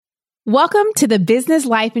Welcome to the Business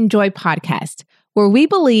Life and Joy podcast, where we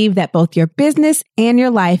believe that both your business and your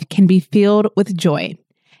life can be filled with joy.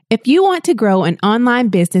 If you want to grow an online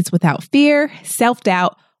business without fear,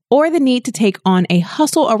 self-doubt, or the need to take on a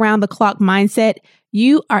hustle around the clock mindset,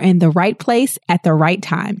 you are in the right place at the right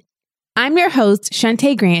time. I'm your host,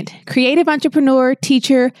 Shantae Grant, creative entrepreneur,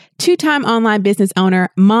 teacher, two-time online business owner,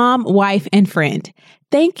 mom, wife, and friend.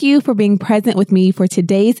 Thank you for being present with me for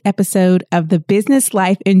today's episode of the Business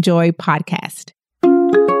Life and Joy podcast.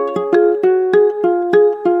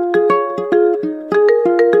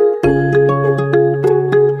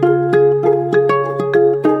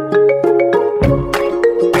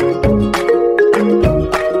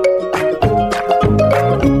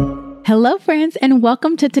 Hello, friends, and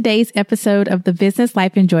welcome to today's episode of the Business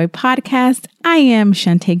Life and Joy podcast. I am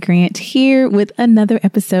Shantae Grant here with another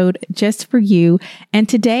episode just for you. And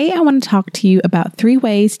today I want to talk to you about 3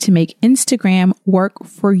 ways to make Instagram work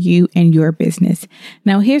for you and your business.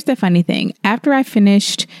 Now, here's the funny thing. After I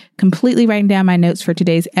finished completely writing down my notes for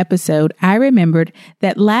today's episode, I remembered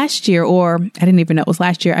that last year, or I didn't even know it was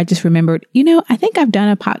last year, I just remembered, I think I've done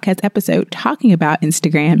a podcast episode talking about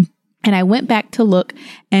Instagram. And I went back to look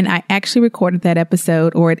and I actually recorded that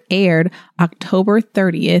episode, or it aired October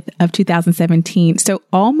 30th of 2017. So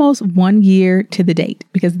almost 1 year to the date,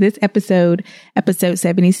 because this episode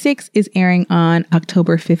 76 is airing on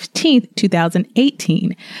October 15th,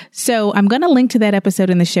 2018. So I'm going to link to that episode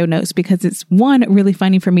in the show notes because it's really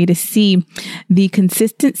funny for me to see the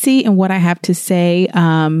consistency in what I have to say,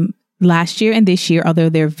 last year and this year, although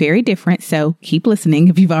they're very different. So keep listening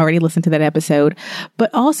if you've already listened to that episode, but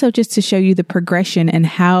also just to show you the progression and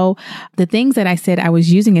how the things that I said I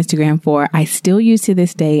was using Instagram for, I still use to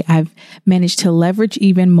this day. I've managed to leverage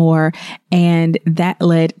even more. And that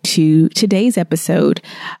led to today's episode.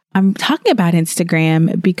 I'm talking about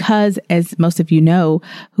Instagram because, as most of you know,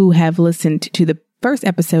 who have listened to the first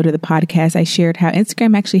episode of the podcast, I shared how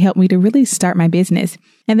Instagram actually helped me to really start my business.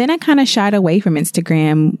 And then I kind of shied away from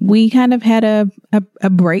Instagram. We kind of had a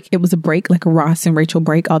break. It was a break, like a Ross and Rachel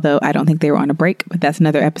break, although I don't think they were on a break, but that's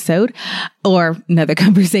another episode or another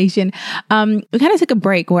conversation. We kind of took a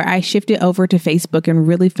break where I shifted over to Facebook and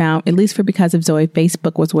really found, at least for Because of Zoe,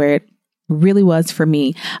 Facebook was where it really was for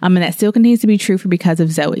me. And that still continues to be true for Because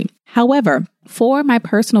of Zoe. However, for my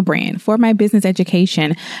personal brand, for my business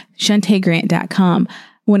education, shantaegrant.com,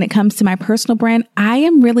 when it comes to my personal brand, I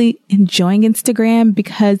am really enjoying Instagram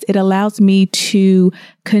because it allows me to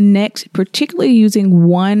connect, particularly using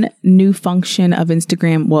one new function of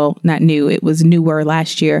Instagram. Well, not new, it was newer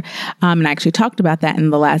last year. And I actually talked about that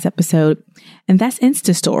in the last episode, and that's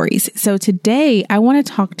Insta Stories. So today I want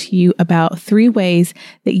to talk to you about 3 ways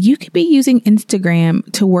that you could be using Instagram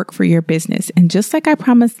to work for your business. And just like I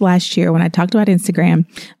promised last year when I talked about Instagram,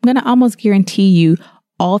 I'm going to almost guarantee you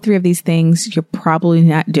all 3 of these things you're probably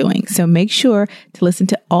not doing. So make sure to listen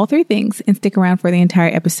to all 3 things and stick around for the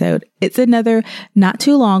entire episode. It's another not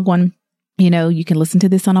too long one. You can listen to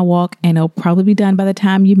this on a walk and it'll probably be done by the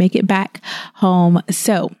time you make it back home.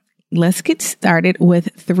 So let's get started with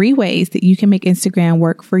 3 ways that you can make Instagram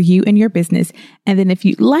work for you and your business. And then if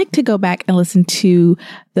you'd like to go back and listen to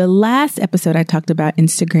the last episode I talked about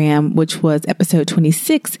Instagram, which was episode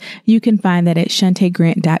 26, you can find that at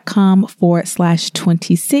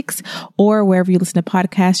shantaegrant.com/26, or wherever you listen to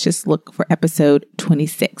podcasts, just look for episode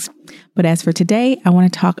 26. But as for today, I want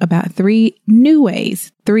to talk about 3 new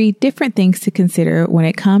ways, 3 different things to consider when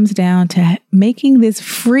it comes down to making this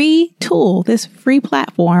free tool, this free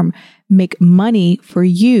platform, make money for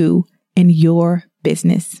you and your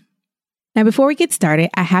business. Now, before we get started,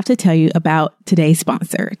 I have to tell you about today's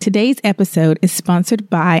sponsor. Today's episode is sponsored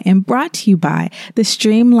by and brought to you by the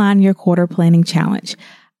Streamline Your Quarter Planning Challenge.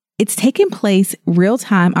 It's taking place real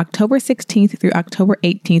time, October 16th through October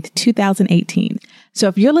 18th, 2018. So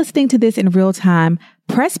if you're listening to this in real time,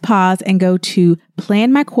 press pause and go to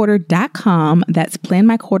planmyquarter.com. That's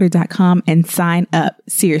planmyquarter.com and sign up.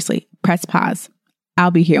 Seriously, press pause.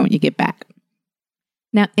 I'll be here when you get back.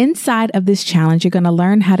 Now, inside of this challenge, you're going to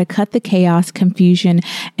learn how to cut the chaos, confusion,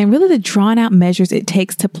 and really the drawn out measures it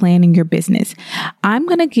takes to planning your business. I'm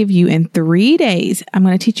going to give you in 3 days, I'm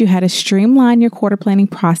going to teach you how to streamline your quarter planning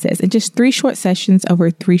process in just 3 short sessions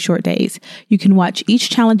over 3 short days. You can watch each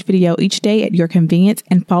challenge video each day at your convenience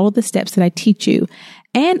and follow the steps that I teach you.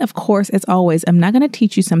 And of course, as always, I'm not going to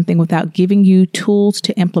teach you something without giving you tools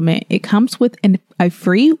to implement. It comes with a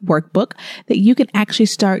free workbook that you can actually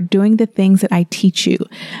start doing the things that I teach you.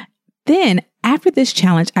 Then after this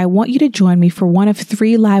challenge, I want you to join me for one of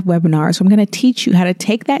 3 live webinars. I'm going to teach you how to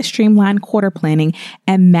take that streamlined quarter planning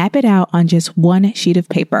and map it out on just 1 sheet of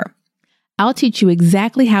paper. I'll teach you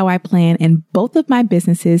exactly how I plan in both of my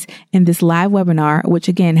businesses in this live webinar, which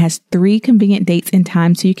again has 3 convenient dates and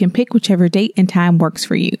times so you can pick whichever date and time works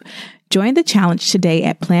for you. Join the challenge today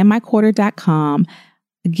at planmyquarter.com.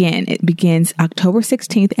 Again, it begins October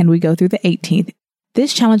 16th and we go through the 18th.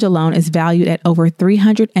 This challenge alone is valued at over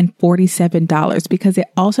 $347 because it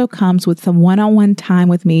also comes with some one-on-one time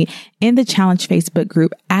with me in the challenge Facebook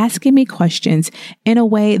group, asking me questions in a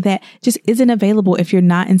way that just isn't available if you're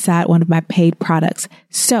not inside one of my paid products.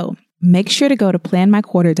 So make sure to go to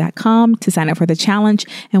planmyquarter.com to sign up for the challenge.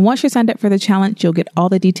 And once you're signed up for the challenge, you'll get all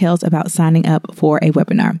the details about signing up for a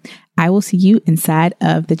webinar. I will see you inside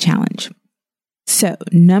of the challenge. So the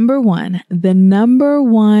number one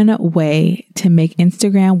way to make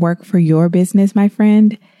Instagram work for your business, my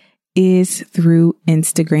friend, is through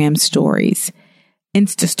Instagram stories,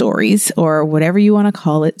 Insta stories, or whatever you want to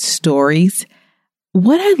call it, stories.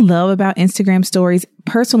 What I love about Instagram stories,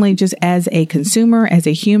 personally, just as a consumer, as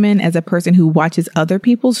a human, as a person who watches other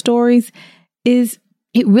people's stories, is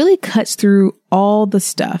it really cuts through all the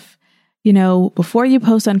stuff. You know, before you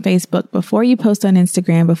post on Facebook, before you post on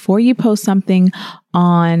Instagram, before you post something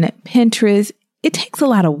on Pinterest, it takes a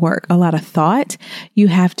lot of work, a lot of thought. You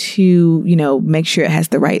have to, make sure it has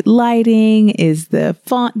the right lighting. Is the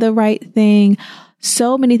font the right thing?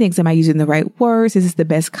 So many things. Am I using the right words? Is this the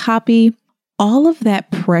best copy? All of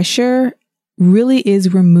that pressure really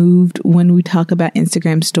is removed when we talk about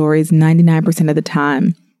Instagram stories 99% of the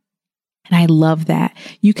time. And I love that.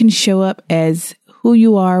 You can show up as who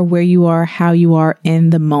you are, where you are, how you are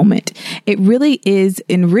in the moment. It really is,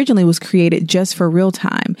 and originally was created just for real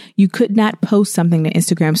time. You could not post something to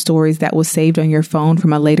Instagram stories that was saved on your phone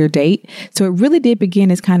from a later date. So it really did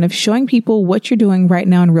begin as kind of showing people what you're doing right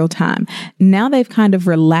now in real time. Now they've kind of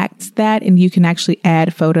relaxed that and you can actually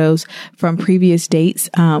add photos from previous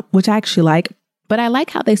dates, which I actually like. But I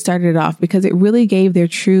like how they started it off because it really gave their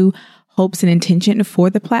true hopes and intention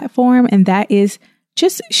for the platform. And that is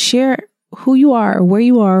just share who you are, where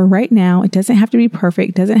you are right now. It doesn't have to be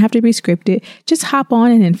perfect. It doesn't have to be scripted. Just hop on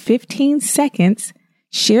and in 15 seconds,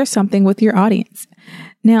 share something with your audience.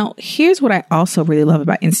 Now, here's what I also really love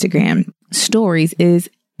about Instagram stories is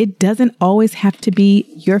it doesn't always have to be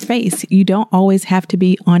your face. You don't always have to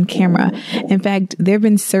be on camera. In fact, there have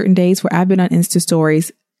been certain days where I've been on Insta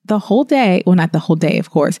stories the whole day. Well, not the whole day,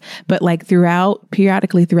 of course, but like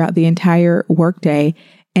periodically throughout the entire workday,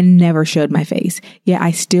 and never showed my face. Yet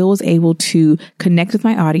I still was able to connect with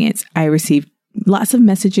my audience. I received lots of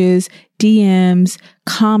messages, DMs,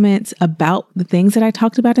 comments about the things that I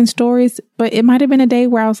talked about in stories. But it might have been a day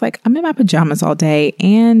where I was like, I'm in my pajamas all day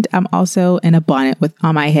and I'm also in a bonnet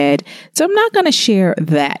on my head. So I'm not going to share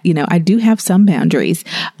that. I do have some boundaries,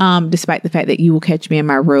 despite the fact that you will catch me in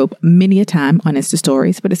my robe many a time on Insta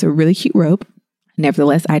stories, but it's a really cute robe.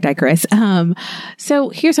 Nevertheless, I digress. So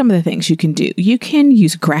here's some of the things you can do. You can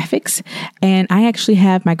use graphics. And I actually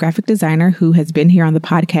have my graphic designer who has been here on the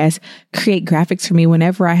podcast create graphics for me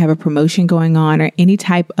whenever I have a promotion going on or any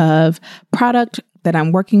type of product that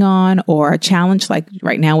I'm working on or a challenge, like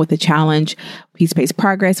right now with the challenge, Peace-Based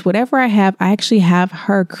Progress, whatever I have, I actually have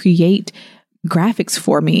her create graphics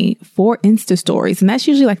for me for Insta stories. And that's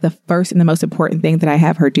usually like the first and the most important thing that I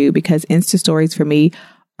have her do because Insta stories for me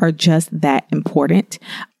are just that important.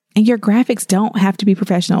 And your graphics don't have to be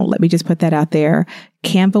professional. Let me just put that out there.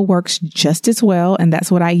 Canva works just as well. And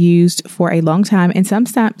that's what I used for a long time and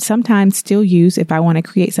sometimes still use if I want to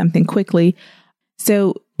create something quickly.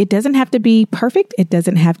 So it doesn't have to be perfect. It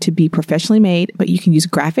doesn't have to be professionally made, but you can use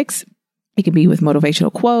graphics. It can be with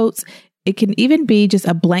motivational quotes. It can even be just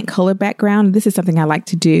a blank color background. This is something I like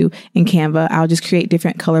to do in Canva. I'll just create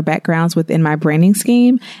different color backgrounds within my branding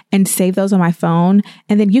scheme and save those on my phone.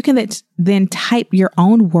 And then you can then type your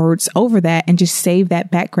own words over that and just save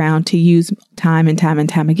that background to use time and time and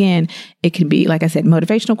time again. It can be, like I said,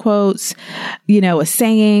 motivational quotes, a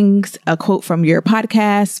sayings, a quote from your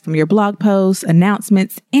podcast, from your blog posts,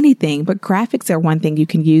 announcements, anything. But graphics are one thing you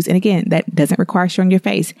can use. And again, that doesn't require showing your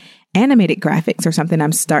face. Animated graphics are something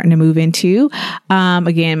I'm starting to move into.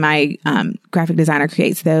 Again, my graphic designer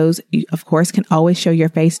creates those. You, of course, can always show your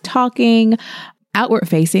face talking, outward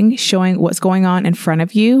facing, showing what's going on in front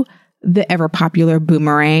of you. The ever popular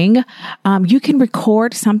boomerang. You can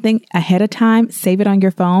record something ahead of time, save it on your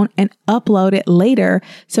phone and upload it later.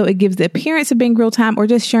 So it gives the appearance of being real time or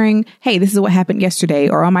just sharing, hey, this is what happened yesterday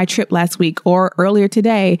or on my trip last week or earlier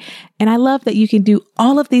today. And I love that you can do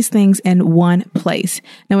all of these things in one place.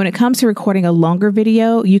 Now, when it comes to recording a longer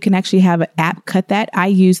video, you can actually have an app cut that. I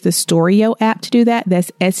use the Storeo app to do that. That's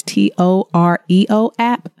Storeo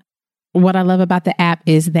app. What I love about the app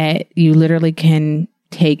is that you literally can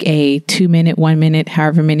take a 2 minute, 1 minute,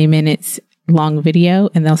 however many minutes long video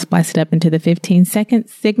and they'll splice it up into the 15-second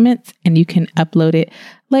segments and you can upload it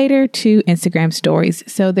later to Instagram stories.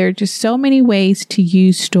 So there are just so many ways to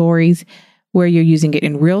use stories where you're using it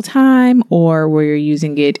in real time or where you're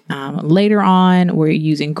using it later on, where you're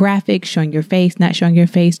using graphics, showing your face, not showing your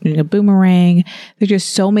face, doing a boomerang. There's just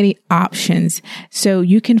so many options. So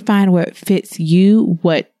you can find what fits you,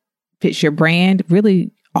 what fits your brand,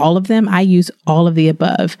 really all of them. I use all of the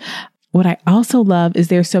above. What I also love is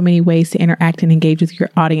there's so many ways to interact and engage with your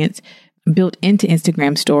audience built into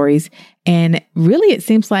Instagram stories. And really, it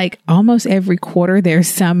seems like almost every quarter there's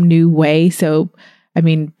some new way. So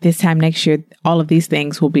this time next year, all of these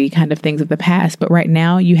things will be kind of things of the past. But right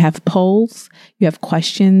now you have polls, you have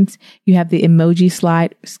questions, you have the emoji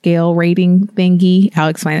slide scale rating thingy. I'll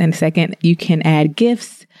explain that in a second. You can add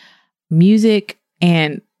GIFs, music,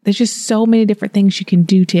 and there's just so many different things you can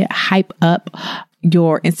do to hype up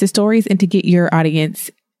your Insta stories and to get your audience,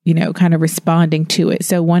 kind of responding to it.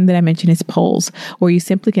 So one that I mentioned is polls, where you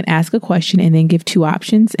simply can ask a question and then give two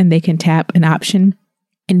options and they can tap an option.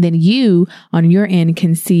 And then you on your end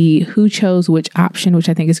can see who chose which option, which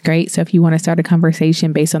I think is great. So if you want to start a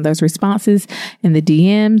conversation based on those responses in the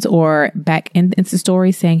DMs or back in the Insta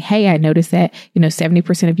story saying, hey, I noticed that,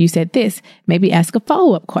 70% of you said this, maybe ask a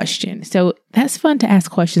follow-up question. So that's fun to ask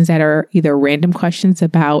questions that are either random questions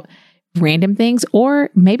about random things, or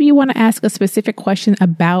maybe you want to ask a specific question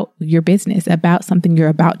about your business, about something you're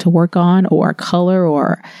about to work on, or a color,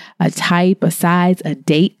 or a type, a size, a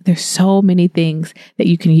date. There's so many things that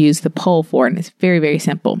you can use the poll for, and it's very, very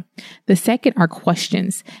simple. The second are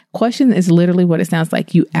questions. Question is literally what it sounds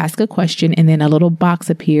like. You ask a question and then a little box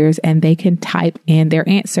appears and they can type in their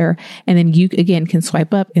answer. And then you, again, can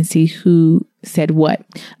swipe up and see who said what.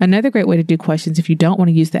 Another great way to do questions, if you don't want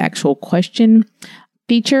to use the actual question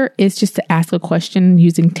feature, is just to ask a question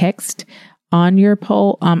using text on your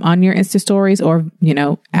poll, on your Insta stories, or,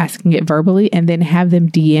 asking it verbally and then have them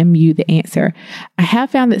DM you the answer. I have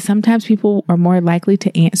found that sometimes people are more likely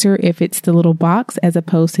to answer if it's the little box as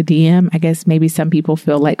opposed to DM. I guess maybe some people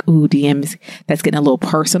feel like, ooh, DMs, that's getting a little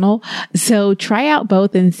personal. So try out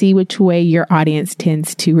both and see which way your audience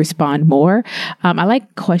tends to respond more. I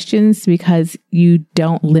like questions because you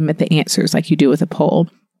don't limit the answers like you do with a poll.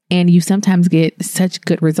 And you sometimes get such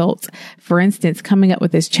good results. For instance, coming up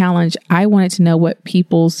with this challenge, I wanted to know what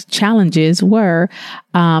people's challenges were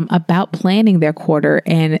about planning their quarter.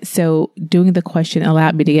 And so doing the question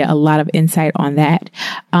allowed me to get a lot of insight on that.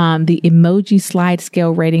 The emoji slide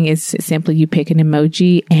scale rating is simply you pick an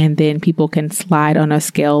emoji and then people can slide on a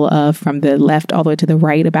scale of from the left all the way to the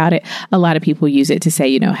right about it. A lot of people use it to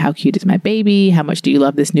say, how cute is my baby? How much do you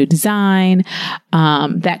love this new design?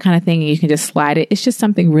 That kind of thing. You can just slide it. It's just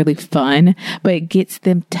something really fun, but it gets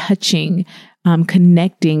them touching,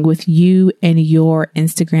 connecting with you and your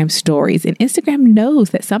Instagram stories. And Instagram knows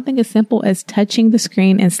that something as simple as touching the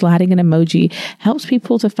screen and sliding an emoji helps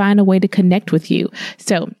people to find a way to connect with you.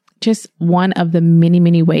 So just one of the many,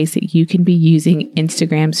 many ways that you can be using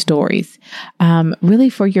Instagram stories, really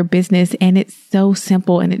for your business. And it's so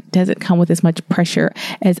simple and it doesn't come with as much pressure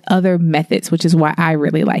as other methods, which is why I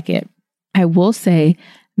really like it. I will say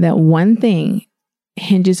that one thing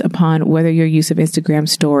hinges upon whether your use of Instagram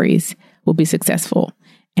stories will be successful.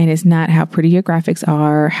 And it's not how pretty your graphics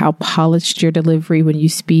are, how polished your delivery when you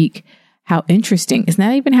speak, how interesting. It's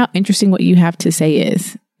not even how interesting what you have to say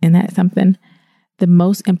is. Isn't that something? The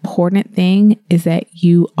most important thing is that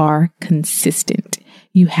you are consistent.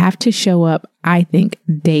 You have to show up, I think,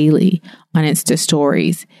 daily on Insta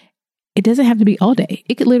stories. It doesn't have to be all day.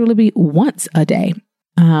 It could literally be once a day.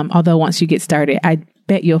 Although once you get started, I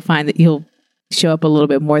bet you'll find that you'll show up a little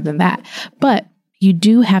bit more than that. But you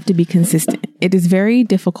do have to be consistent. It is very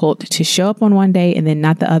difficult to show up on one day and then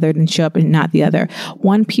not the other, then show up and not the other.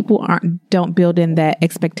 One, people don't build in that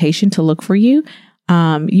expectation to look for you.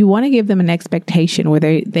 You want to give them an expectation where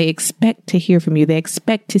they expect to hear from you. They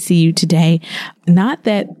expect to see you today. Not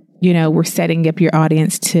that, we're setting up your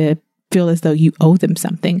audience to feel as though you owe them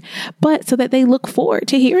something, but so that they look forward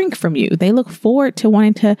to hearing from you. They look forward to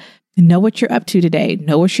wanting to know what you're up to today,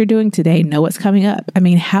 know what you're doing today, know what's coming up. I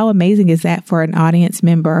mean, how amazing is that for an audience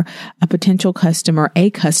member, a potential customer, a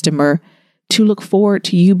customer to look forward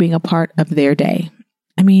to you being a part of their day?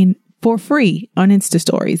 I mean, for free on Insta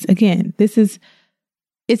stories. Again,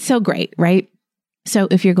 it's so great, right? So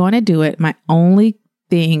if you're going to do it, my only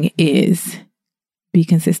thing is be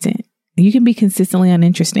consistent. You can be consistently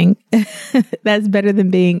uninteresting. That's better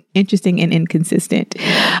than being interesting and inconsistent.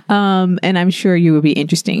 And I'm sure you will be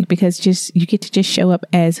interesting because you get to just show up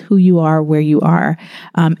as who you are, where you are,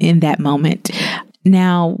 in that moment.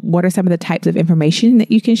 Now, what are some of the types of information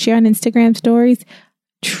that you can share on Instagram stories?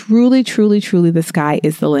 truly, truly, truly the sky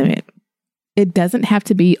is the limit. It doesn't have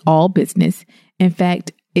to be all business. In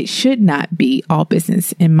fact, it should not be all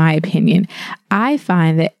business, in my opinion. I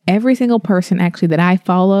find that every single person actually that I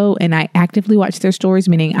follow and I actively watch their stories,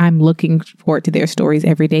 meaning I'm looking forward to their stories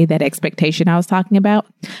every day, that expectation I was talking about,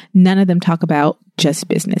 none of them talk about just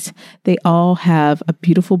business. They all have a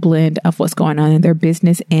beautiful blend of what's going on in their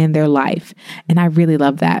business and their life. And I really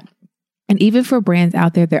love that. And even for brands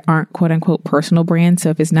out there that aren't quote unquote personal brands,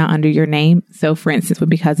 so if it's not under your name, so for instance, with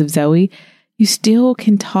Because of Zoe, you still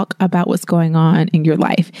can talk about what's going on in your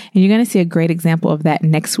life. And you're going to see a great example of that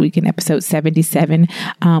next week in episode 77,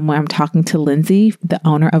 where I'm talking to Lindsay, the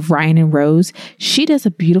owner of Ryan and Rose. She does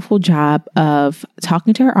a beautiful job of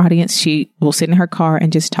talking to her audience. She will sit in her car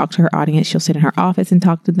and just talk to her audience. She'll sit in her office and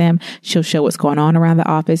talk to them. She'll show what's going on around the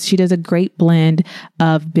office. She does a great blend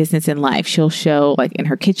of business and life. She'll show, like in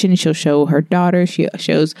her kitchen, she'll show her daughter. She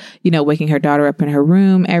shows, waking her daughter up in her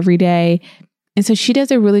room every day. And so she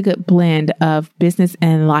does a really good blend of business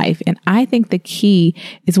and life. And I think the key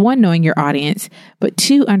is, one, knowing your audience, but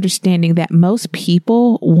two, understanding that most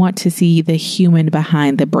people want to see the human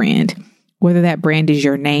behind the brand, whether that brand is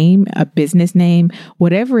your name, a business name,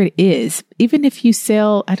 whatever it is. Even if you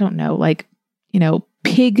sell, I don't know,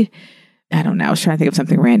 pig, I don't know. I was trying to think of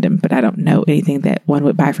something random, but I don't know anything that one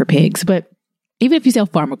would buy for pigs. But even if you sell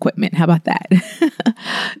farm equipment, how about that?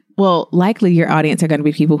 Well, likely your audience are going to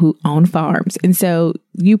be people who own farms. And so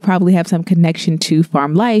you probably have some connection to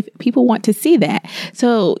farm life. People want to see that.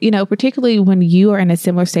 So, particularly when you are in a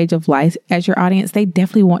similar stage of life as your audience, they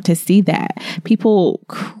definitely want to see that. People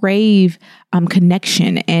crave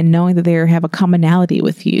connection and knowing that they have a commonality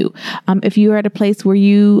with you. If you are at a place where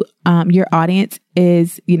your audience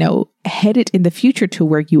is, headed in the future to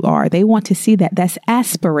where you are, they want to see that. That's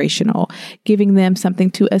aspirational, giving them something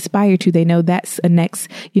to aspire to. They know that's a next,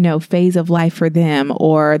 phase of life for them,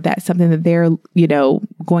 or that's something that they're,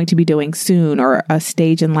 going to be doing soon, or a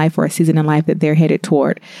stage in life or a season in life that they're headed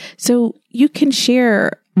toward. So you can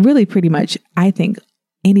share really pretty much, I think,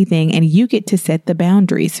 anything, and you get to set the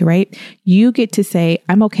boundaries, right? You get to say,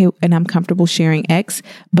 I'm okay and I'm comfortable sharing X,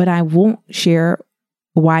 but I won't share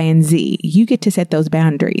Y and Z. You get to set those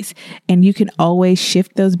boundaries, and you can always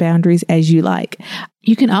shift those boundaries as you like.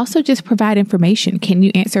 You can also just provide information. Can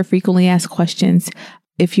you answer frequently asked questions?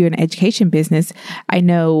 If you're in an education business, I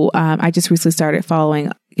know I just recently started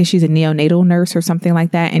following, she's a neonatal nurse or something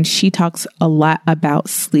like that. And she talks a lot about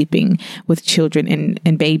sleeping with children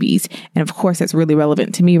and babies. And of course, that's really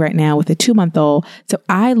relevant to me right now with a 2-month-old. So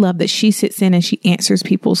I love that she sits in and she answers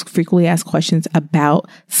people's frequently asked questions about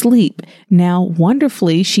sleep. Now,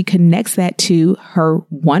 wonderfully, she connects that to her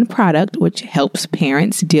one product, which helps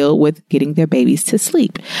parents deal with getting their babies to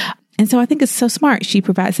sleep. And so I think it's so smart. She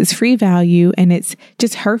provides this free value, and it's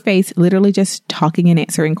just her face literally just talking and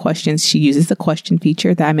answering questions. She uses the question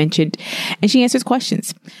feature that I mentioned, and she answers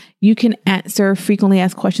questions. You can answer frequently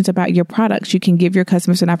asked questions about your products. You can give your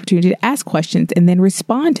customers an opportunity to ask questions and then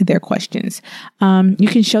respond to their questions. You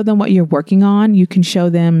can show them what you're working on. You can show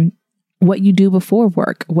them what you do before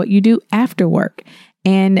work, what you do after work.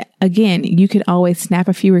 And again, you can always snap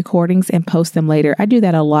a few recordings and post them later. I do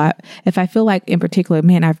that a lot. If I feel like in particular,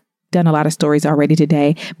 I've done a lot of stories already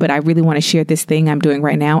today, but I really want to share this thing I'm doing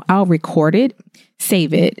right now, I'll record it,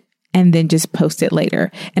 save it, and then just post it later.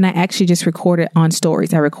 And I actually just record it on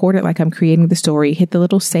stories. I record it like I'm creating the story, hit the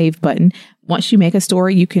little save button. Once you make a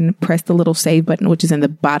story, you can press the little save button, which is in the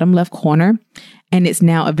bottom left corner. And it's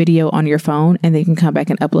now a video on your phone, and then you can come back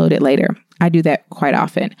and upload it later. I do that quite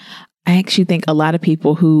often. I actually think a lot of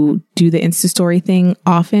people who do the Insta story thing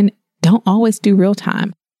often don't always do real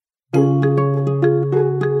time.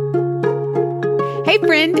 Hey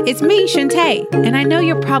friend, it's me, Shantae, and I know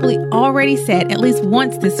you're probably already said at least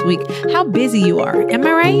once this week how busy you are. Am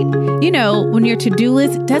I right? When your to-do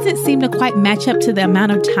list doesn't seem to quite match up to the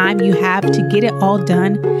amount of time you have to get it all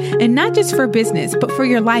done, and not just for business, but for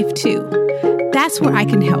your life too. That's where I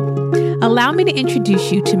can help. Allow me to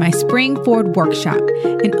introduce you to my Spring Forward Workshop,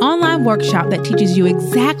 an online workshop that teaches you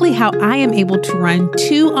exactly how I am able to run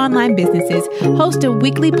 2 online businesses, host a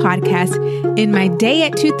weekly podcast, in my day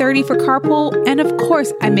at 2:30 for carpool, and of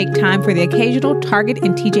course, I make time for the occasional Target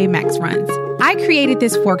and TJ Maxx runs. I created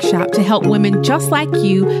this workshop to help women just like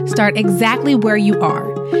you start exactly where you are.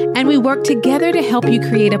 and we work together to help you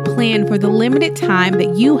create a plan for the limited time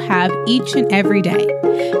that you have each and every day.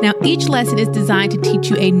 Now, each lesson is designed to teach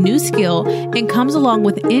you a new skill and comes along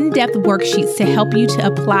with in-depth worksheets to help you to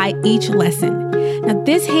apply each lesson. Now,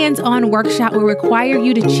 this hands-on workshop will require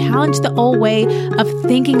you to challenge the old way of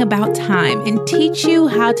thinking about time and teach you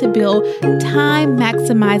how to build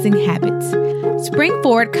time-maximizing habits. Spring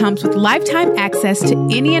Forward comes with lifetime access to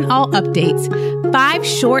any and all updates, 5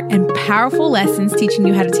 short and powerful lessons teaching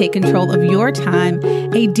you how to take control of your time,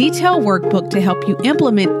 a detailed workbook to help you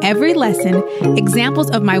implement every lesson, examples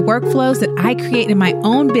of my workflows that I create in my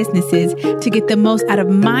own businesses to get the most out of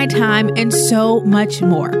my time, and so much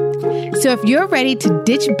more. So if you're ready to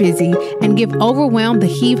ditch busy and give overwhelm the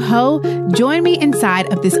heave-ho, join me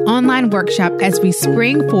inside of this online workshop as we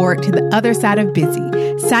spring forward to the other side of busy.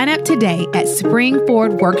 Sign up today at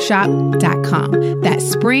springforwardworkshop.com.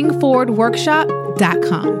 That's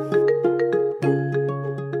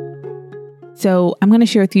springforwardworkshop.com. So I'm going to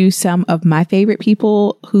share with you some of my favorite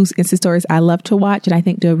people whose Insta stories I love to watch and I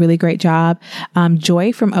think do a really great job.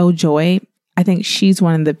 Joy from Oh Joy. I think she's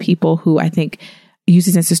one of the people who I think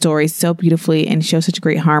uses Insta stories so beautifully and shows such a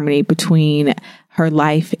great harmony between her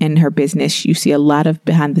life and her business. You see a lot of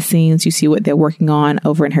behind the scenes. You see what they're working on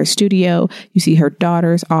over in her studio. You see her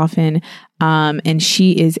daughters often. And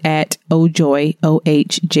she is at Ohjoy,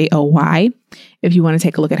 OHJOY. If you want to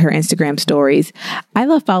take a look at her Instagram stories. I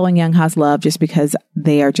love following Young House Love just because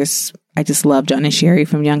I just love John and Sherry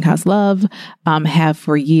from Young House Love, have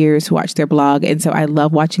for years watched their blog. And so I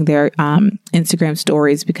love watching their Instagram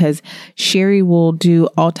stories because Sherry will do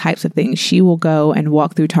all types of things. She will go and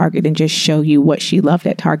walk through Target and just show you what she loved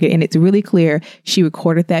at Target. And it's really clear she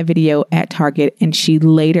recorded that video at Target, and she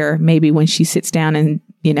later, maybe when she sits down and,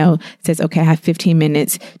 says, okay, I have 15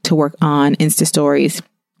 minutes to work on Insta stories,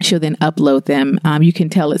 she'll then upload them. You can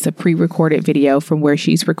tell it's a pre-recorded video from where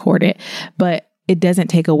she's recorded, but it doesn't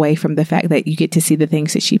take away from the fact that you get to see the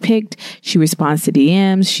things that she picked. She responds to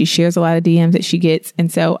DMs. She shares a lot of DMs that she gets.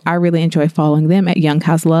 And so I really enjoy following them at Young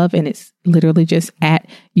House Love. And it's literally just at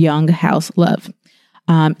Young House Love.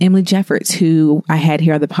 Emily Jeffords, who I had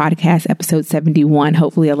here on the podcast, episode 71.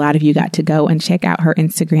 Hopefully a lot of you got to go and check out her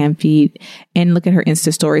Instagram feed and look at her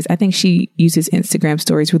Insta stories. I think she uses Instagram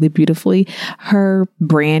stories really beautifully. Her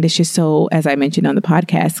brand is just so, as I mentioned on the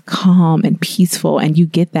podcast, calm and peaceful. And you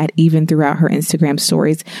get that even throughout her Instagram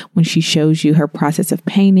stories when she shows you her process of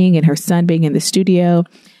painting and her son being in the studio.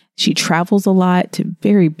 She travels a lot to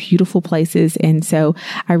very beautiful places. And so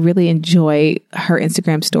I really enjoy her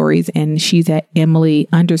Instagram stories, and she's at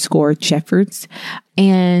Emily_Jeffords.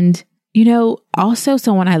 And, also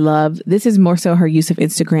someone I love, this is more so her use of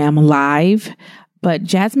Instagram Live, but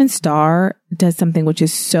Jasmine Star does something which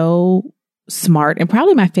is so smart and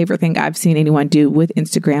probably my favorite thing I've seen anyone do with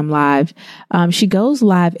Instagram Live. She goes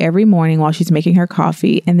live every morning while she's making her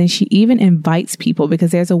coffee. And then she even invites people,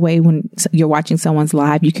 because there's a way when you're watching someone's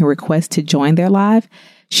live, you can request to join their live.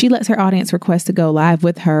 She lets her audience request to go live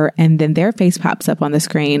with her, and then their face pops up on the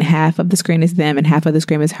screen. Half of the screen is them and half of the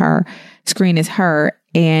screen is her.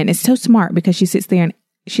 And it's so smart because she sits there and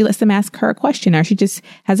she lets them ask her a question, or she just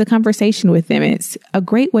has a conversation with them. It's a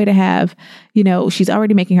great way to have, she's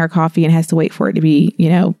already making her coffee and has to wait for it to be,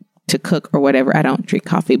 to cook or whatever. I don't drink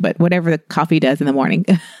coffee, but whatever the coffee does in the morning.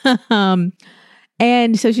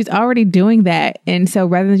 And so she's already doing that. And so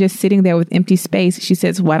rather than just sitting there with empty space, she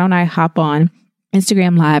says, why don't I hop on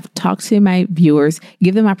Instagram Live, talk to my viewers,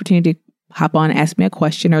 give them opportunity to hop on, ask me a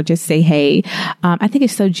question, or just say, hey. I think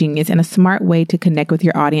it's so genius and a smart way to connect with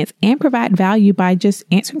your audience and provide value by just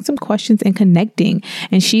answering some questions and connecting.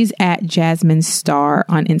 And she's at Jasmine Star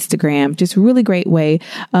on Instagram. Just a really great way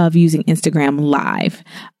of using Instagram Live.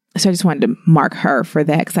 So I just wanted to mark her for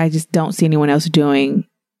that, because I just don't see anyone else doing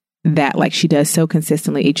that like she does so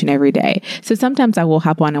consistently each and every day. So sometimes I will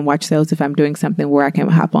hop on and watch those if I'm doing something where I can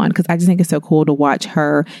hop on, because I just think it's so cool to watch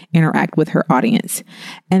her interact with her audience.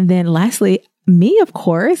 And then lastly, me, of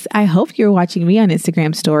course. I hope you're watching me on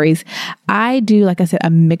Instagram stories. I do, like I said,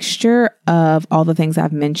 a mixture of all the things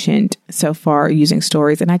I've mentioned so far using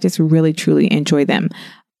stories, and I just really, truly enjoy them.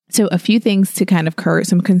 So a few things to kind of curb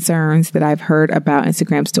some concerns that I've heard about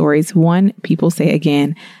Instagram stories. One, people say,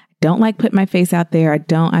 again, don't like put my face out there.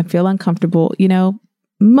 I feel uncomfortable.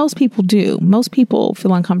 Most people do. Most people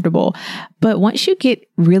feel uncomfortable. But once you get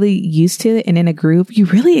really used to it and in a groove,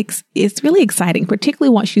 it's really exciting,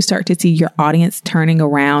 particularly once you start to see your audience turning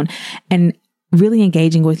around and really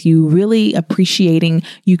engaging with you, really appreciating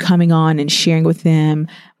you coming on and sharing with them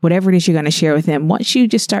whatever it is you're going to share with them. Once you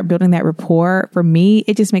just start building that rapport, for me,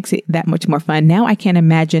 it just makes it that much more fun. Now I can't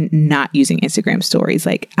imagine not using Instagram stories.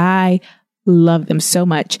 Like, I love them so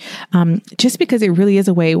much. Just because it really is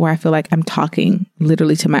a way where I feel like I'm talking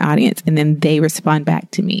literally to my audience and then they respond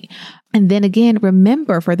back to me. And then again,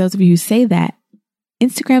 remember, for those of you who say that,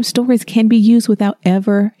 Instagram stories can be used without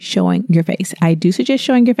ever showing your face. I do suggest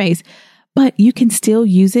showing your face, but you can still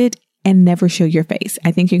use it and never show your face.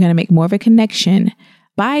 I think you're going to make more of a connection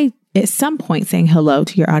by at some point saying hello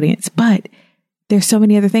to your audience. But there's so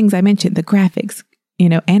many other things I mentioned, the graphics,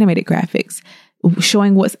 animated graphics,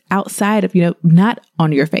 showing what's outside of, not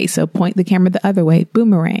on your face. So point the camera the other way,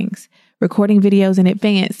 boomerangs, recording videos in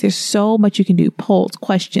advance. There's so much you can do. Polls,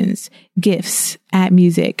 questions, GIFs, add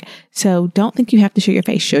music. So don't think you have to show your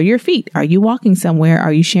face. Show your feet. Are you walking somewhere?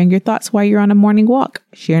 Are you sharing your thoughts while you're on a morning walk?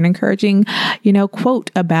 Share an encouraging,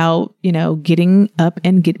 quote about, getting up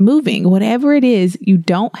and get moving. Whatever it is, you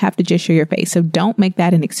don't have to just show your face. So don't make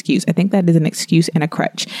that an excuse. I think that is an excuse and a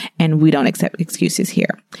crutch, and we don't accept excuses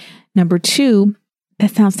here. Number 2,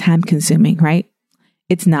 that sounds time consuming, right?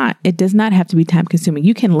 It's not. It does not have to be time consuming.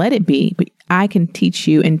 You can let it be, but I can teach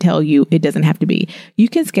you and tell you it doesn't have to be. You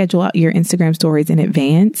can schedule out your Instagram stories in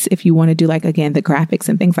advance if you want to do the graphics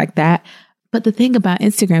and things like that. But the thing about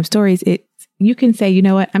Instagram stories, you can say, you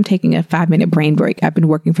know what? I'm taking a 5-minute brain break. I've been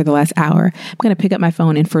working for the last hour. I'm going to pick up my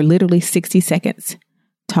phone and for literally 60 seconds,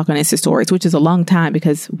 talk on Insta stories, which is a long time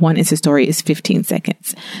because one Insta story is 15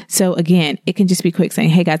 seconds. So again, it can just be quick saying,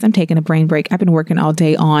 hey guys, I'm taking a brain break. I've been working all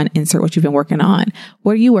day on insert what you've been working on.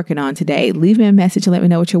 What are you working on today? Leave me a message and let me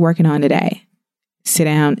know what you're working on today. Sit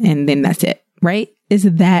down and then that's it, right? It's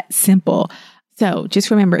that simple. So just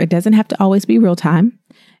remember, it doesn't have to always be real time.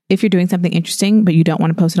 If you're doing something interesting, but you don't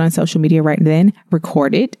want to post it on social media right then,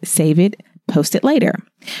 record it, save it, post it later.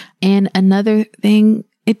 And another thing,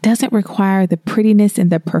 it doesn't require the prettiness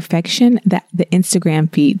and the perfection that the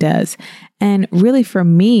Instagram feed does. And really for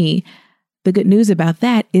me, the good news about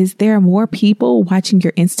that is there are more people watching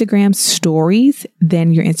your Instagram stories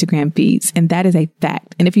than your Instagram feeds. And that is a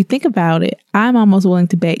fact. And if you think about it, I'm almost willing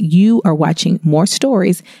to bet you are watching more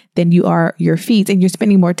stories than you are your feeds. And you're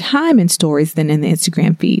spending more time in stories than in the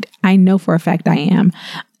Instagram feed. I know for a fact I am.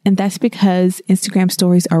 And that's because Instagram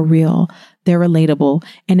stories are real. They're relatable,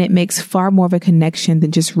 and it makes far more of a connection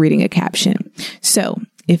than just reading a caption. So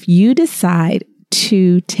if you decide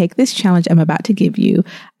to take this challenge I'm about to give you,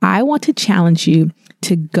 I want to challenge you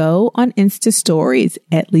to go on Insta stories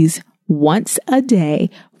at least once a day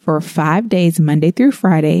for 5 days, Monday through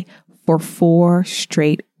Friday, for 4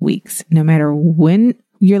 straight weeks. No matter when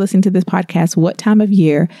you're listening to this podcast, what time of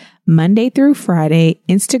year, Monday through Friday,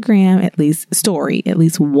 Instagram at least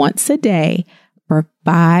once a day for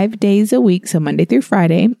 5 days a week. So Monday through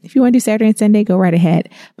Friday. If you want to do Saturday and Sunday, go right ahead.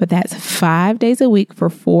 But that's 5 days a week for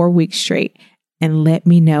 4 weeks straight. And let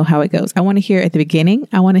me know how it goes. I want to hear at the beginning.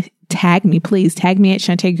 I want to please tag me at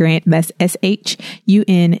Shantae Grant. That's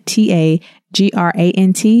SHUNTAGRANT,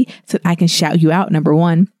 so I can shout you out, number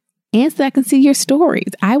 1. And so I can see your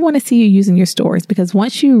stories. I want to see you using your stories, because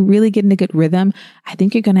once you really get in a good rhythm, I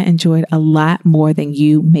think you're going to enjoy it a lot more than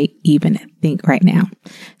you may even think right now.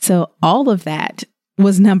 So all of that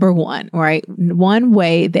was number 1, right? One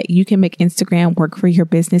way that you can make Instagram work for your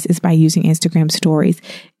business is by using Instagram stories.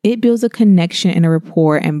 It builds a connection and a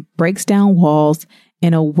rapport and breaks down walls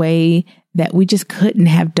in a way that we just couldn't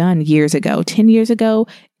have done years ago. 10 years ago,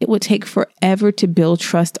 it would take forever to build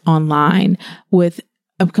trust online with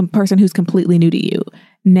a person who's completely new to you.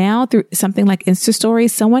 Now, through something like Insta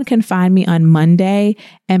Stories, someone can find me on Monday,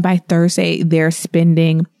 and by Thursday, they're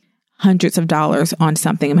spending hundreds of dollars on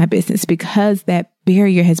something in my business, because that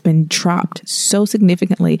barrier has been dropped so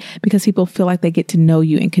significantly, because people feel like they get to know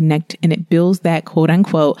you and connect, and it builds that quote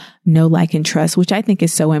unquote know, like, and trust, which I think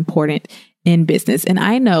is so important in business. And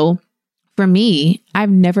I know for me,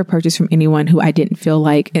 I've never purchased from anyone who I didn't feel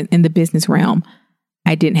like in the business realm,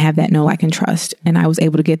 I didn't have that know, like, and trust. And I was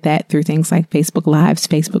able to get that through things like Facebook Lives,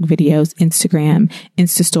 Facebook videos, Instagram,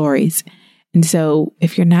 Insta Stories. And so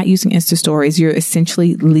if you're not using Insta Stories, you're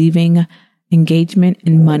essentially leaving engagement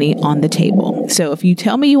and money on the table. So if you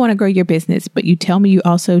tell me you want to grow your business, but you tell me you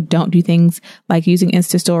also don't do things like using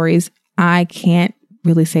Insta Stories, I can't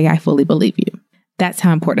really say I fully believe you. That's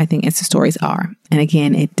how important I think Insta Stories are. And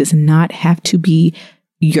again, it does not have to be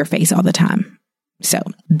your face all the time. So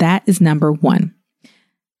that is number 1.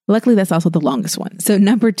 Luckily, that's also the longest one. So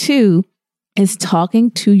number 2 is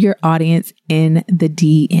talking to your audience in the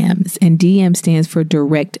DMs. And DM stands for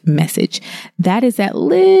direct message. That is that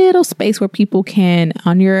little space where people can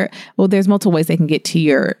there's multiple ways they can get to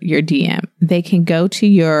your DM. They can go to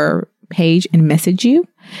your page and message you.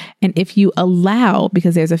 And if you allow,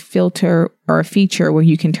 because there's a filter or a feature where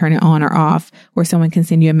you can turn it on or off, where someone can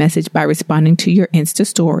send you a message by responding to your Insta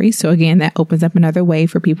story. So again, that opens up another way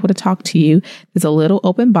for people to talk to you. There's a little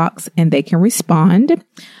open box and they can respond.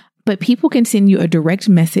 But people can send you a direct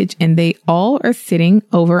message and they all are sitting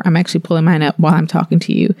over. I'm actually pulling mine up while I'm talking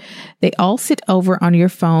to you. They all sit over on your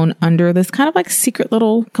phone under this kind of like secret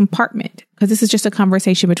little compartment, because this is just a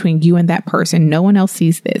conversation between you and that person. No one else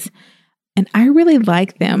sees this. And I really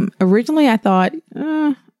like them. Originally, I thought, it's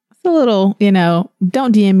a little,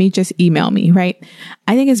 don't DM me, just email me, right?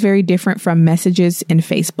 I think it's very different from messages in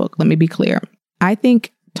Facebook. Let me be clear. I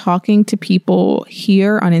think talking to people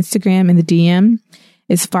here on Instagram in the DM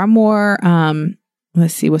is far more,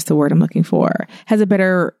 let's see, what's the word I'm looking for? Has a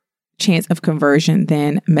better chance of conversion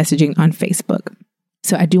than messaging on Facebook.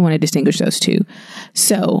 So I do want to distinguish those two.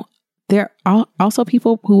 So there are also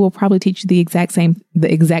people who will probably teach you the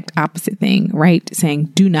exact opposite thing, right? Saying,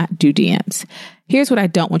 do not do DMs. Here's what I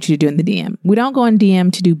don't want you to do in the DM. We don't go in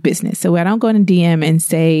DM to do business. So I don't go in DM and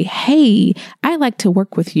say, hey, I'd like to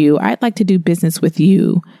work with you. I'd like to do business with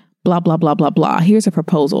you. Blah, blah, blah, blah, blah. Here's a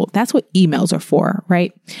proposal. That's what emails are for,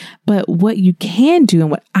 right? But what you can do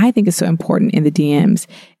and what I think is so important in the DMs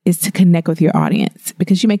is to connect with your audience,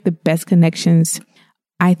 because you make the best connections,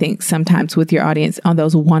 I think, sometimes with your audience on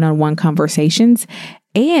those one-on-one conversations.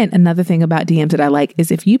 And another thing about DMs that I like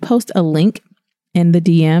is if you post a link in the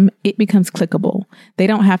DM, it becomes clickable. They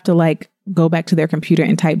don't have to go back to their computer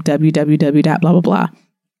and type www. blah, blah, blah.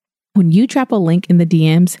 When you drop a link in the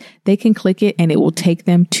DMs, they can click it and it will take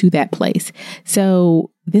them to that place.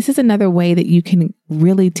 So this is another way that you can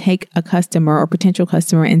really take a customer or potential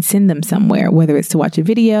customer and send them somewhere, whether it's to watch a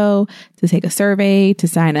video, to take a survey, to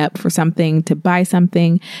sign up for something, to buy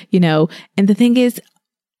something, And the thing is,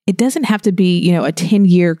 it doesn't have to be, a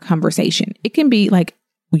 10-year conversation. It can be like,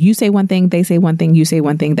 you say one thing, they say one thing, you say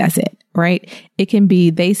one thing, that's it, right? It can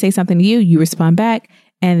be they say something to you, you respond back,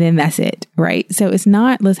 and then that's it, right? So it's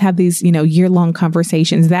not, let's have these, year-long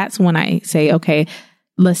conversations. That's when I say, okay,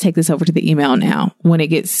 let's take this over to the email now. When it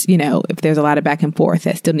gets, if there's a lot of back and forth,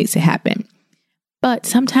 that still needs to happen. But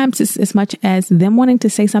sometimes it's as much as them wanting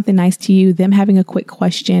to say something nice to you, them having a quick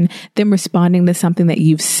question, them responding to something that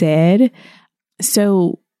you've said.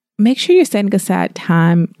 So make sure you're setting aside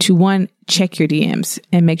time to, one, check your DMs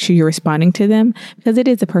and make sure you're responding to them, because it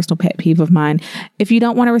is a personal pet peeve of mine. If you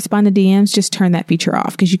don't want to respond to DMs, just turn that feature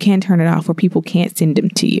off, because you can turn it off where people can't send them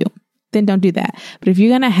to you. Then don't do that. But if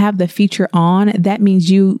you're going to have the feature on, that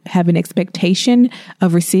means you have an expectation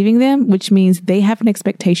of receiving them, which means they have an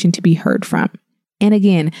expectation to be heard from. And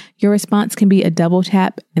again, your response can be a double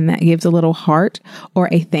tap, and that gives a little heart, or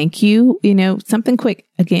a thank you, something quick.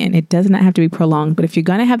 Again, it does not have to be prolonged, but if you're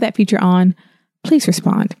going to have that feature on, please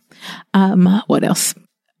respond. What else?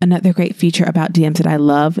 Another great feature about DMs that I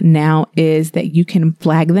love now is that you can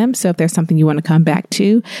flag them. So if there's something you want to come back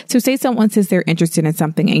to, so say someone says they're interested in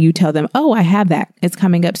something and you tell them, oh, I have that. It's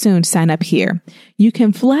coming up soon. Sign up here. You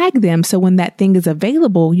can flag them. So when that thing is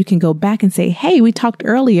available, you can go back and say, hey, we talked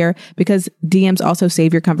earlier, because DMs also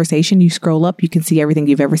save your conversation. You scroll up, you can see everything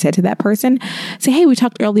you've ever said to that person. Say, hey, we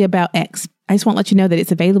talked earlier about X. I just want to let you know that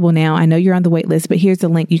it's available now. I know you're on the wait list, but here's the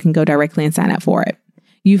link. You can go directly and sign up for it.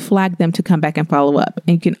 You flag them to come back and follow up.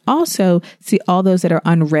 And you can also see all those that are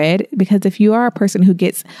unread, because if you are a person who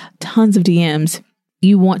gets tons of DMs,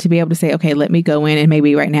 you want to be able to say, okay, let me go in and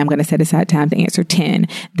maybe right now I'm going to set aside time to answer 10.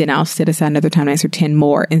 Then I'll set aside another time to answer 10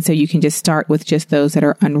 more. And so you can just start with just those that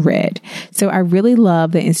are unread. So I really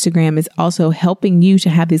love that Instagram is also helping you to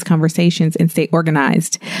have these conversations and stay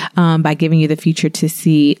organized by giving you the feature to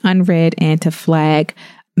see unread and to flag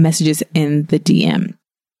messages in the DM.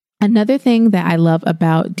 Another thing that I love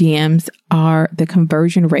about DMs are the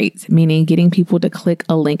conversion rates, meaning getting people to click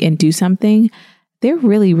a link and do something. They're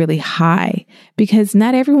really, really high, because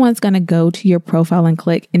not everyone's going to go to your profile and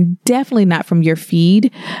click, and definitely not from your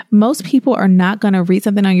feed. Most people are not going to read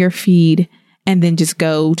something on your feed and then just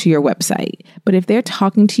go to your website. But if they're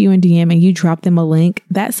talking to you in DM and you drop them a link,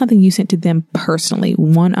 that's something you sent to them personally,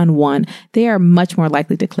 one-on-one. They are much more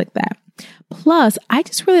likely to click that. Plus, I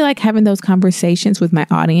just really like having those conversations with my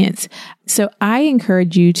audience. So I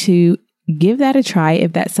encourage you to give that a try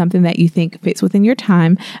if that's something that you think fits within your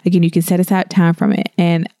time. Again, you can set aside time from it.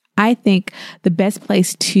 And I think the best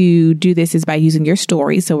place to do this is by using your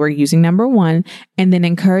story. So we're using number 1, and then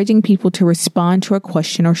encouraging people to respond to a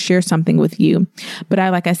question or share something with you. But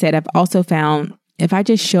like I said, I've also found if I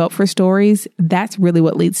just show up for stories, that's really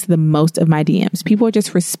what leads to the most of my DMs. People are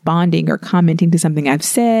just responding or commenting to something I've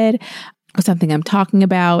said or something I'm talking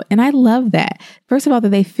about. And I love that. First of all, that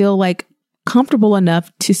they feel comfortable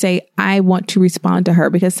enough to say, I want to respond to her,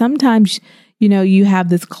 because sometimes you have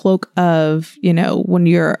this cloak of, when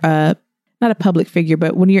you're not a public figure,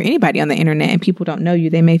 but when you're anybody on the internet and people don't know you,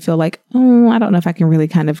 they may feel like, oh, I don't know if I can really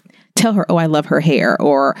kind of tell her, oh, I love her hair,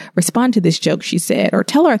 or respond to this joke she said, or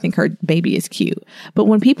tell her I think her baby is cute. But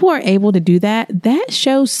when people are able to do that, that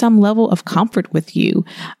shows some level of comfort with you,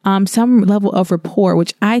 some level of rapport,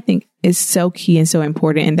 which I think is so key and so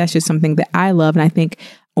important. And that's just something that I love. And I think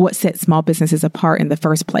what sets small businesses apart in the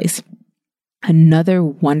first place. Another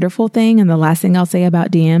wonderful thing, and the last thing I'll say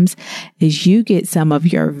about DMs, is you get some of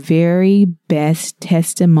your very best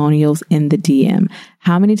testimonials in the DM.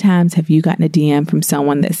 How many times have you gotten a DM from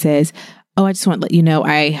someone that says, oh, I just want to let you know,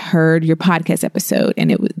 I heard your podcast episode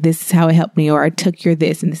and this is how it helped me, or I took your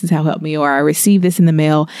this and this is how it helped me, or I received this in the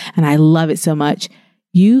mail and I love it so much.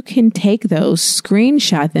 You can take those,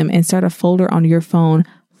 screenshot them, and start a folder on your phone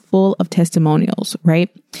full of testimonials,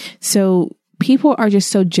 right? So people are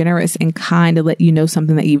just so generous and kind to let you know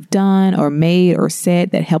something that you've done or made or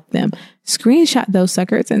said that helped them. Screenshot those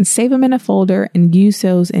suckers and save them in a folder and use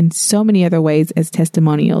those in so many other ways as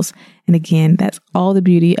testimonials. And again, that's all the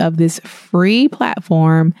beauty of this free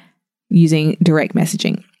platform using direct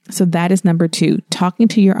messaging. So that is number 2. Talking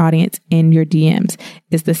to your audience in your DMs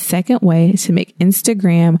is the second way to make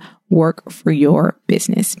Instagram work for your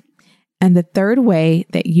business. And the third way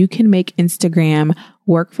that you can make Instagram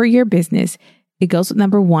work for your business, it goes with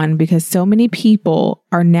number 1, because so many people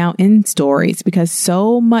are now in stories, because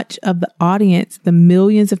so much of the audience, the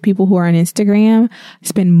millions of people who are on Instagram,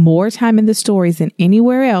 spend more time in the stories than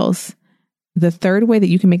anywhere else. The third way that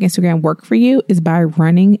you can make Instagram work for you is by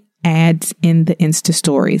running ads in the Insta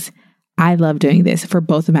stories. I love doing this for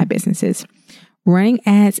both of my businesses. Running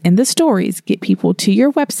ads in the stories get people to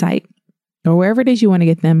your website or wherever it is you want to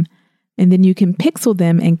get them. And then you can pixel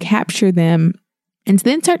them and capture them and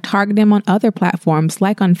then start targeting them on other platforms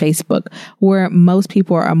like on Facebook, where most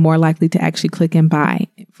people are more likely to actually click and buy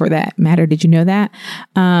for that matter. Did you know that?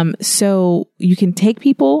 So you can take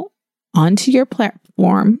people onto your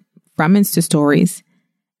platform from Insta Stories.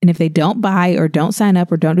 And if they don't buy or don't sign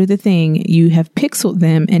up or don't do the thing, you have pixeled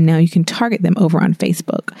them and now you can target them over on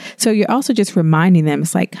Facebook. So you're also just reminding them,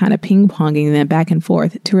 it's like kind of ping ponging them back and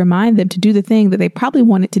forth to remind them to do the thing that they probably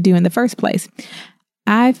wanted to do in the first place.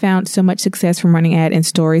 I found so much success from running ad and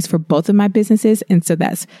stories for both of my businesses. And so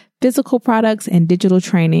that's physical products and digital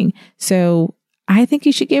training. So I think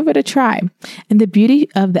you should give it a try. And the beauty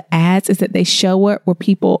of the ads is that they show it where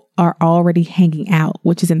people are already hanging out,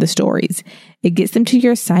 which is in the stories. It gets them to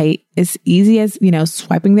your site as easy as,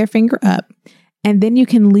 swiping their finger up. And then you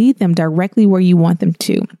can lead them directly where you want them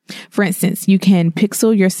to. For instance, you can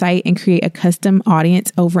pixel your site and create a custom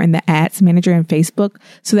audience over in the ads manager in Facebook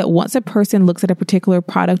so that once a person looks at a particular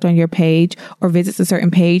product on your page or visits a certain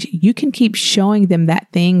page, you can keep showing them that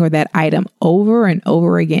thing or that item over and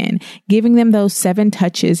over again, giving them those 7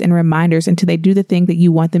 touches and reminders until they do the thing that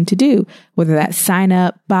you want them to do, whether that's sign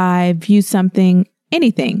up, buy, view something,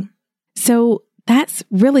 anything. So that's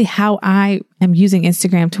really how I am using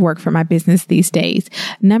Instagram to work for my business these days.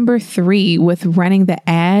 Number 3, with running the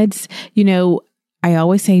ads, I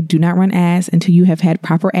always say do not run ads until you have had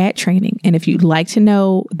proper ad training. And if you'd like to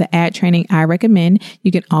know the ad training I recommend,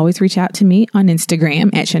 you can always reach out to me on Instagram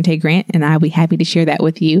at Shantae Grant, and I'll be happy to share that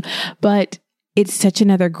with you. But it's such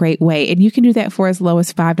another great way. And you can do that for as low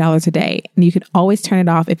as $5 a day. And you can always turn it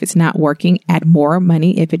off if it's not working, add more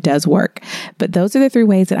money if it does work. But those are the 3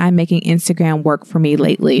 ways that I'm making Instagram work for me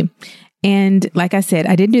lately. And like I said,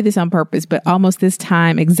 I didn't do this on purpose, but almost this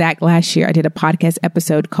time exact last year, I did a podcast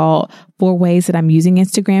episode called 4 Ways That I'm Using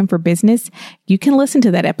Instagram for Business. You can listen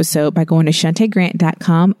to that episode by going to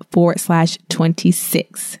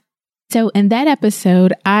shantaegrant.com/26. So in that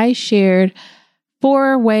episode, I shared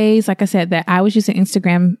 4 ways, like I said, that I was using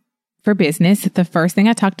Instagram for business. The first thing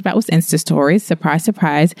I talked about was Insta Stories. Surprise,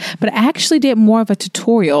 surprise. But I actually did more of a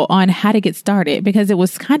tutorial on how to get started because it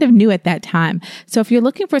was kind of new at that time. So if you're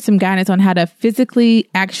looking for some guidance on how to physically,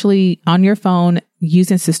 actually on your phone, use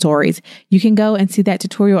Insta Stories, you can go and see that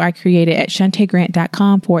tutorial I created at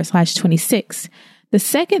shantaegrant.com/26. The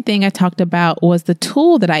second thing I talked about was the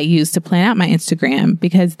tool that I use to plan out my Instagram,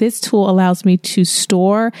 because this tool allows me to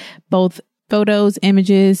store both photos,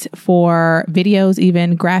 images, for videos,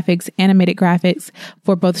 even graphics, animated graphics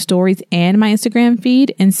for both stories and my Instagram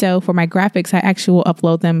feed. And so for my graphics, I actually will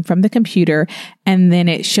upload them from the computer and then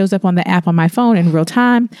it shows up on the app on my phone in real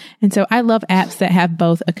time. And so I love apps that have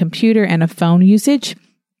both a computer and a phone usage.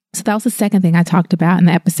 So that was the second thing I talked about in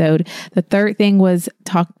the episode. The third thing was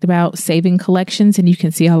talked about saving collections, and you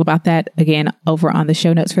can see all about that again over on the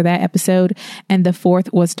show notes for that episode. And the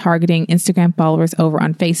fourth was targeting Instagram followers over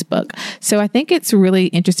on Facebook. So I think it's really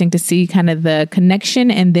interesting to see kind of the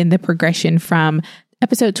connection and then the progression from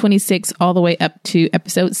episode 26 all the way up to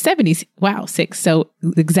episode 70. Wow, 6. So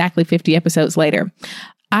exactly 50 episodes later.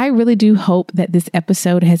 I really do hope that this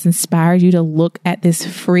episode has inspired you to look at this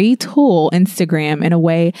free tool, Instagram, in a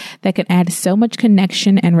way that can add so much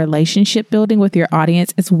connection and relationship building with your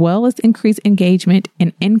audience, as well as increase engagement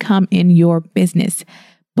and income in your business.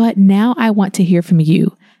 But now I want to hear from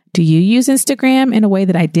you. Do you use Instagram in a way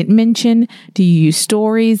that I didn't mention? Do you use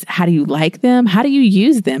stories? How do you like them? How do you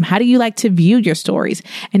use them? How do you like to view your stories?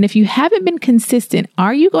 And if you haven't been consistent,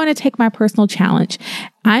 are you going to take my personal challenge?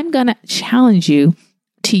 I'm going to challenge you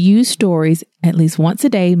to use stories at least once a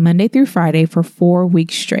day, Monday through Friday, for 4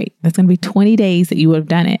 weeks straight. That's going to be 20 days that you would have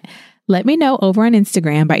done it. Let me know over on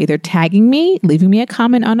Instagram by either tagging me, leaving me a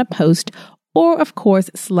comment on a post, or of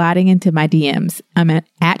course, sliding into my DMs. I'm at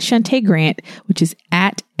Shantae Grant, which is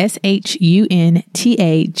at SHUNTAGRANT.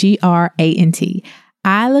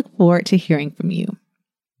 I look forward to hearing from you.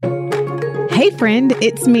 Hey friend,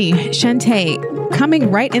 it's me, Shantae,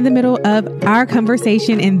 coming right in the middle of our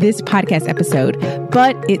conversation in this podcast episode,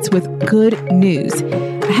 but it's with good news.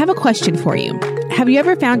 I have a question for you. Have you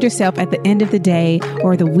ever found yourself at the end of the day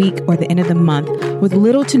or the week or the end of the month with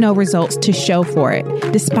little to no results to show for it,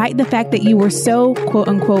 despite the fact that you were so quote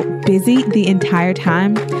unquote busy the entire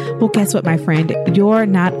time? Well, guess what, my friend? You're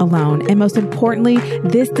not alone. And most importantly,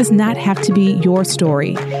 this does not have to be your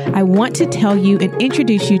story. I want to tell you and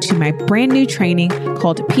introduce you to my brand new training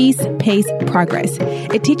called Peace, Pace, Progress.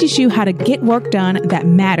 It teaches you how to get work done that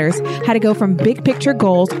matters, how to go from big picture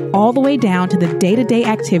goals all the way down to the day-to-day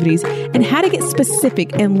activities, and how to get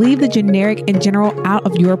specific and leave the generic and general out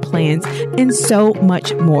of your plans, and so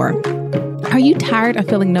much more. Are you tired of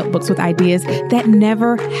filling notebooks with ideas that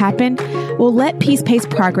never happen? Well, let Peace, Pace,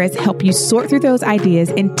 Progress help you sort through those ideas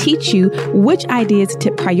and teach you which ideas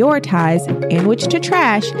to prioritize and which to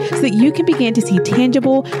trash so that you can begin to see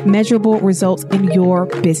tangible, measurable results in your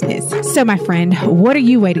business. So, my friend, what are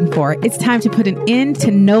you waiting for? It's time to put an end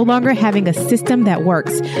to no longer having a system that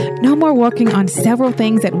works. No more working on several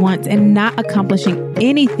things at once and not accomplishing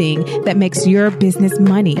anything that makes your business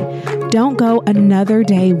money. Don't go another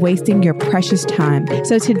day wasting your precious time.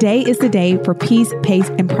 So today is the day for peace, pace,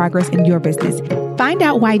 and progress in your business. Find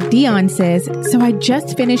out why Dion says, so I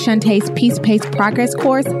just finished Shantae's Peace, Pace, Progress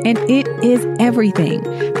course, and it is everything.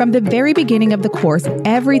 From the very beginning of the course,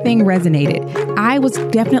 everything resonated. I was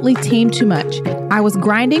definitely team too much. I was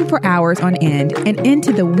grinding for hours on end and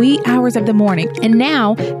into the wee hours of the morning. And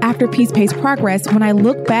now, after Peace, Pace, Progress, when I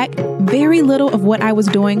look back, very little of what I was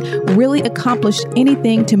doing really accomplished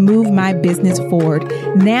anything to move my business forward.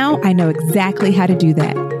 Now I know exactly how to do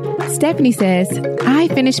that. Stephanie says, I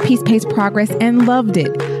finished Peace, Pace, Progress and loved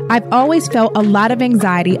it. I've always felt a lot of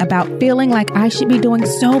anxiety about feeling like I should be doing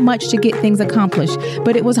so much to get things accomplished,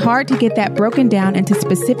 but it was hard to get that broken down into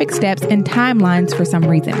specific steps and timelines for some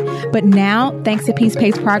reason. But now, thanks to Peace,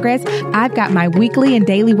 Pace, Progress, I've got my weekly and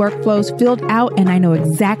daily workflows filled out and I know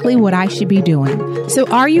exactly what I should be doing. So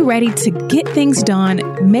are you ready to get things done,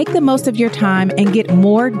 make the most of your time, and get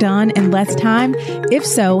more done in less time? If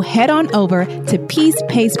so, head on over to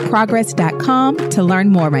peacepaceprogress.com to learn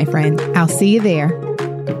more, my friend. I'll see you there.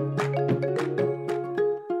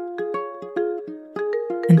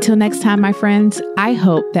 Until next time, my friends, I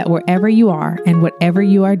hope that wherever you are and whatever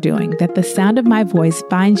you are doing, that the sound of my voice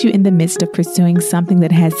finds you in the midst of pursuing something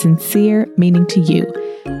that has sincere meaning to you.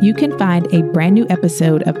 You can find a brand new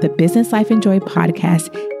episode of the Business Life and Joy podcast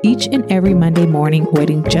each and every Monday morning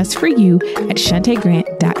waiting just for you at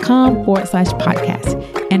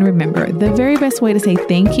shantaegrant.com/podcast. And remember, the very best way to say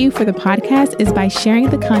thank you for the podcast is by sharing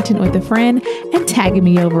the content with a friend and tagging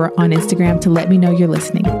me over on Instagram to let me know you're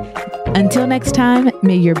listening. Until next time,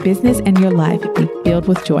 may your business and your life be filled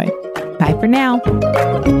with joy. Bye for now.